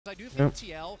Yep.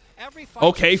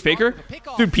 Okay, Faker.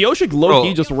 Dude, Pioshik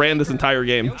low-key just ran this entire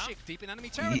game.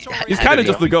 He's kind of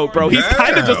just the GOAT, bro. He's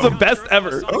kind of just the best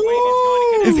ever.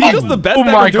 Is he just the best ever?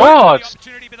 Oh my god!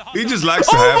 He just likes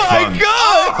to have fun. Oh my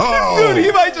god! Dude,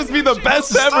 he might just be the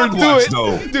best ever do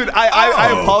it. Dude,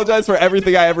 I apologize for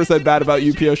everything I ever said bad about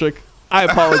you, Pioshik. I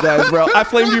apologize, bro. I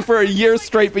flamed you for a year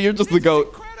straight, but you're just the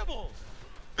GOAT.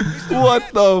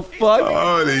 What the fuck?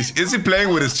 Holy, is he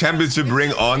playing with his championship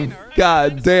ring on?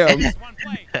 God damn.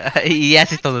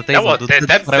 Yes, it's on the table.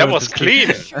 That was clean.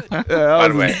 Yeah,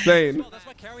 that was insane.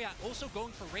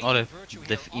 Oh,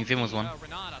 the infamous one.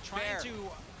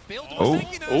 Oh,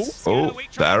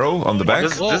 the arrow on the back.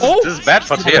 This is bad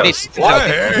for Tails.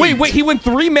 Wait, he went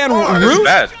 3-man This is root?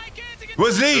 bad.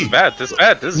 Was he? This is bad. This is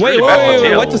bad. This is Wait, really bad for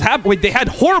Tails. what just happened? Wait, they had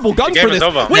horrible guns The for game this. is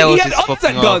over. Wait, he had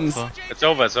upset guns. It's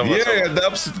over. It's over. Yeah, the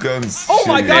upset guns. Oh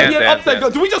my god, he had Damn, upset damn.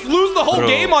 guns. Did we just lose the whole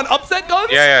game on upset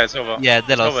guns? Yeah, it's over. Yeah,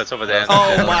 they lost. It's over. Then.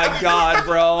 Oh my god,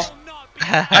 bro.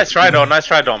 Nice try, Dom. Nice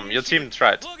try, Dom. Your team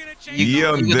tried.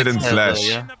 Eon didn't flash.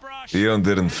 Eon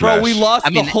didn't flash. Bro, we lost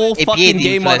the whole fucking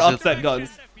game on upset guns.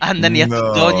 And then he had to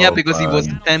Donya because he was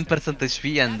 10%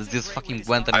 HP and just fucking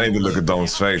went. I need to look at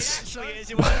Dom's face.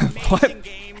 What?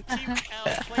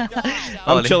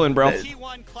 I'm chilling, bro.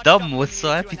 Dom was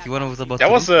so happy when I was about that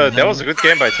was a good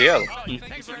game by TL.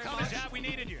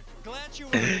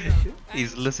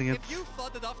 He's losing it.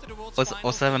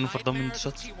 Was 7 for dominant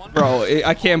shots. Bro,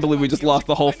 I can't believe we just lost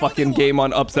the whole fucking game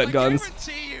on upset guns.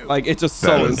 Like, it's just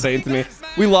so insane to me.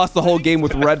 We lost the whole game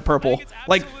with red purple.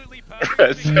 Like,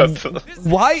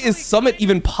 why is Summit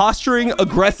even posturing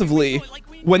aggressively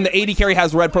when the AD carry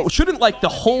has red purple? Shouldn't like the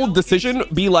whole decision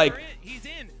be like,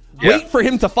 wait for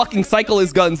him to fucking cycle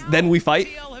his guns, then we fight?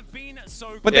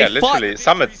 But yeah, they literally,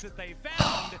 Summit.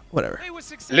 Whatever.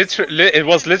 Literally, it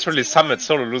was literally Summit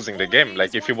solo losing the game.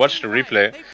 Like if you watch the replay,